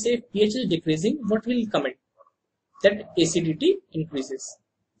 if we say pH is decreasing, what will come in? That acidity increases.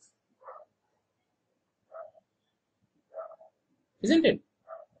 Isn't it?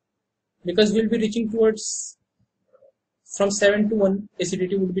 Because we'll be reaching towards from 7 to 1,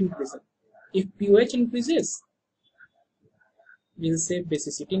 acidity would be increasing. If pH increases, we'll say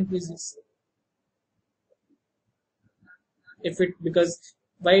basicity increases. If it, because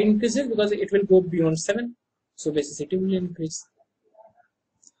why increases? Because it will go beyond 7, so basicity will increase.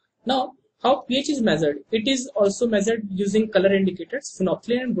 Now, how pH is measured? It is also measured using color indicators,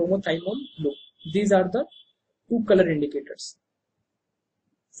 phenolphthalein and bromothymol blue. These are the two color indicators,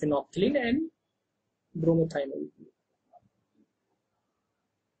 phenolphthalein and bromothymol blue.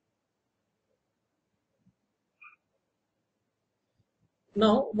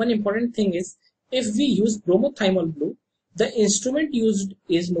 Now, one important thing is, if we use bromothymol blue, the instrument used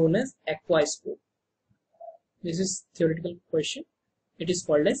is known as aquiscope. This is theoretical question. It is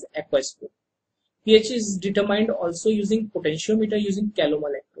called as aquiscope. pH is determined also using potentiometer using caloma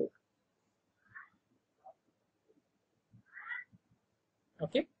electrode.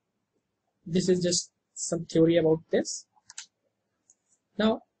 Okay. This is just some theory about this.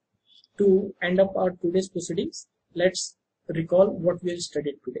 Now, to end up our today's proceedings, let's recall what we have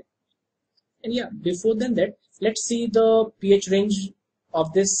studied today. And yeah, before then that, let's see the pH range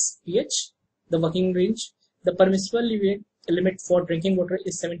of this pH, the working range. The permissible limit for drinking water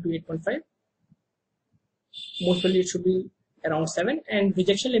is 7 to 8.5. Most probably it should be around 7, and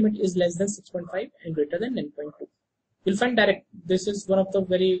rejection limit is less than 6.5 and greater than 9.2. You'll find direct. This is one of the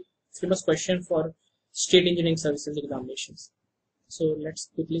very famous question for state engineering services examinations. So let's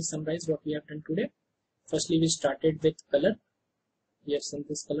quickly summarize what we have done today. Firstly, we started with color. We have seen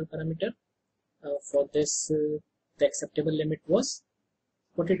this color parameter. For this, the acceptable limit was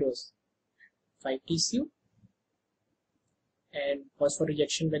what it was, 5 TCU, and phosphor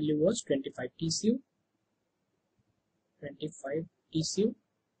rejection value was 25 TCU. 25 TCU.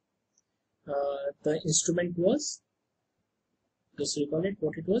 The instrument was, just recall it,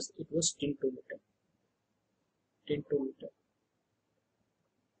 what it was. It was tintometer. Tintometer.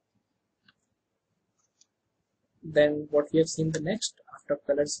 Then what we have seen the next, after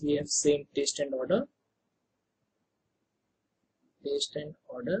colors we have seen taste and odor. Taste and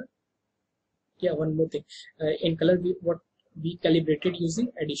odor. Yeah, one more thing. In color, we calibrated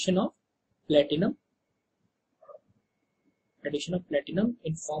using addition of platinum. Addition of platinum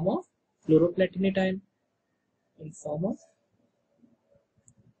in form of chloroplatinate. In form of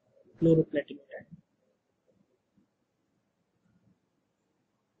chloroplatinate.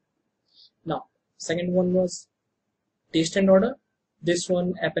 Now, second one was taste and odor. This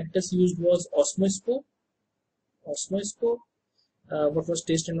one apparatus used was osmoscope. What was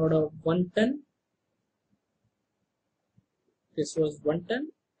taste and odor? 1 ton. This was 1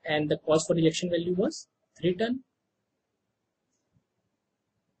 ton, and the cause for rejection value was 3 ton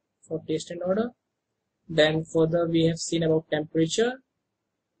for taste and odor. Then further we have seen about temperature.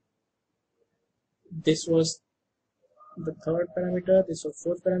 This was the third parameter, this was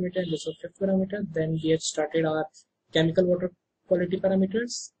fourth parameter, and this was fifth parameter. Then we have started our chemical water quality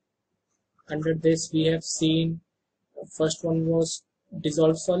parameters. Under this we have seen, first one was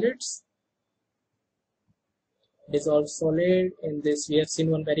dissolved solids. Dissolved solid. In this we have seen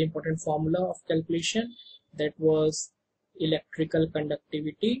one very important formula of calculation, that was electrical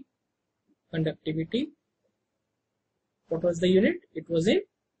conductivity. What was the unit? It was a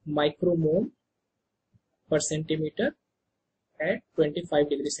micromole per centimeter at 25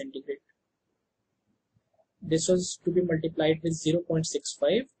 degrees centigrade. This was to be multiplied with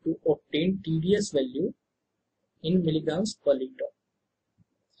 0.65 to obtain TDS value in milligrams per liter.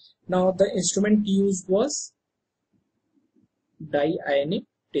 Now the instrument used was diionic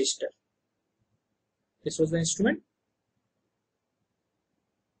taster. This was the instrument.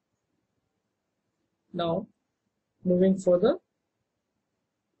 Now moving further,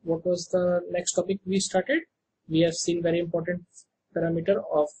 what was the next topic we started? We have seen very important parameter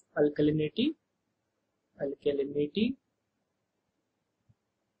of alkalinity.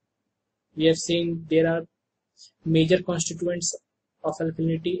 We have seen there are major constituents of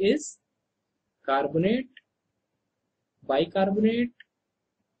alkalinity is carbonate, bicarbonate,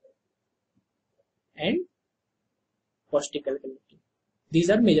 and caustic alkalinity. These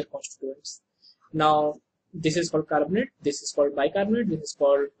are major constituents. Now this is called carbonate, this is called bicarbonate, this is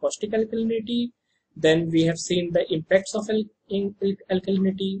called caustic alkalinity. Then we have seen the impacts of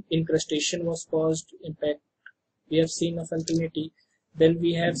alkalinity. Incrustation was caused, impact we have seen of alkalinity. Then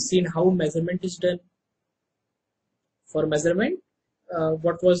we have seen how measurement is done. For measurement,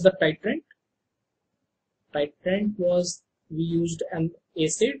 what was the titrant? Titrant was, we used an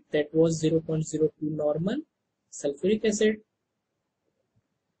acid that was 0.02 normal sulfuric acid,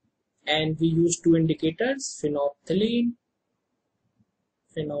 and we used two indicators, phenolphthalein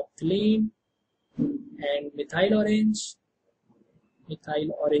and methyl orange. Methyl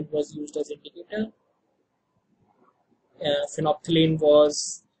orange was used as indicator. Phenolphthalein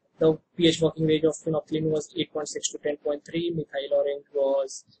was, the pH working range of phenolphthalein was 8.6 to 10.3. Methyl orange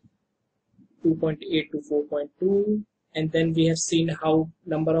was 2.8 to 4.2. And then we have seen how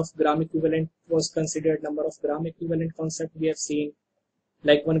number of gram equivalent was considered. Number of gram equivalent concept we have seen,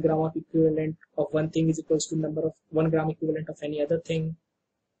 like 1 gram of equivalent of one thing is equals to number of 1 gram equivalent of any other thing.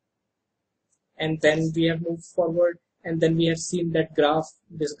 And then we have moved forward, and then we have seen that graph.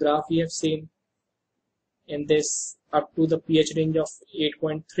 This graph we have seen in this up to the pH range of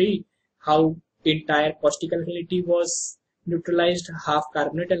 8.3, how entire caustic alkalinity was neutralized, half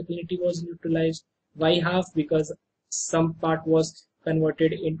carbonate alkalinity was neutralized. Why half? Because some part was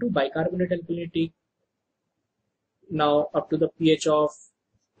converted into bicarbonate alkalinity. Now up to the pH of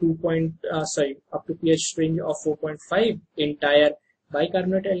up to pH range of 4.5, entire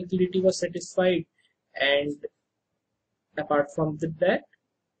bicarbonate alkalinity was satisfied, and apart from that,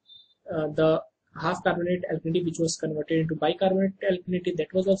 The half carbonate alkalinity which was converted into bicarbonate alkalinity,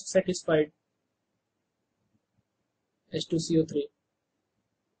 that was also satisfied, H2CO3.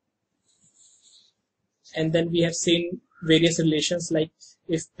 And then we have seen various relations, like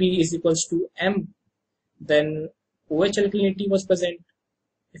if P is equals to M, then OH alkalinity was present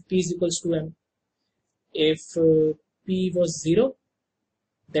if P is equals to M. If P was 0,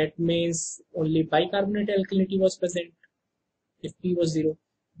 that means only bicarbonate alkalinity was present if P was 0.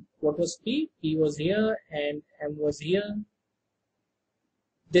 What was P? P was here and M was here.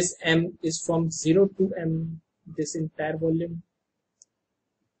 This M is from 0 to M, this entire volume.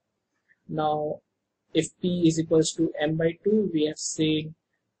 Now, if P is equals to M by 2, we have seen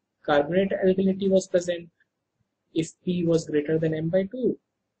carbonate alkalinity was present. If P was greater than M by 2,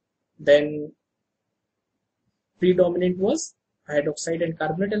 then predominant was hydroxide and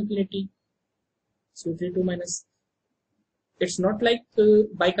carbonate alkalinity, CO3 minus. It's not like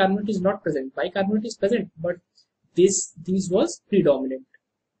bicarbonate is not present. Bicarbonate is present, but this was predominant.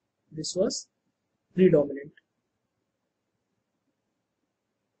 This was predominant.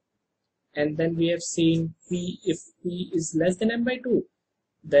 And then we have seen P, if P is less than M by 2,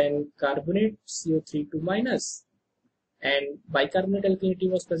 then carbonate CO3 minus and bicarbonate alkalinity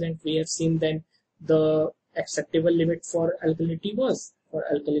was present. We have seen then the acceptable limit for alkalinity was, for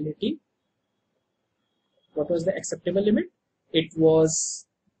alkalinity, what was the acceptable limit? It was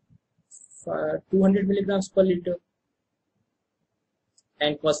 200 milligrams per liter,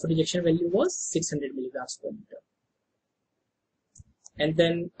 and cause for rejection value was 600 milligrams per liter. And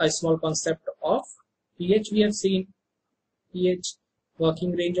then a small concept of pH we have seen. pH,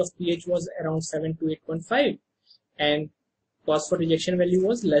 working range of pH was around 7 to 8.5, and cause for rejection value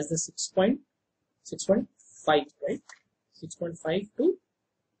was less than 6.5, right? 6.5 to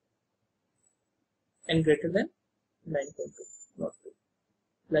and greater than 9.2, not 2.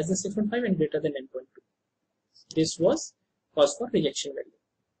 Less than 6.5 and greater than 9.2. This was cause for rejection value.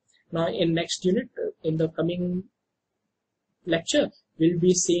 Now in next unit, in the coming lecture, we'll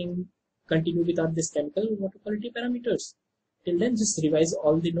be seeing, continue with this chemical water quality parameters. Till then, just revise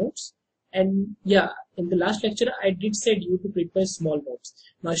all the notes. And yeah, in the last lecture, I did say you to prepare small notes.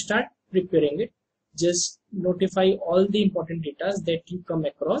 Now start preparing it. Just notify all the important data that you come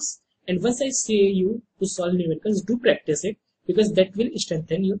across. And once I say you to solve numericals, do practice it, because that will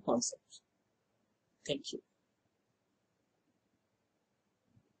strengthen your concepts. Thank you.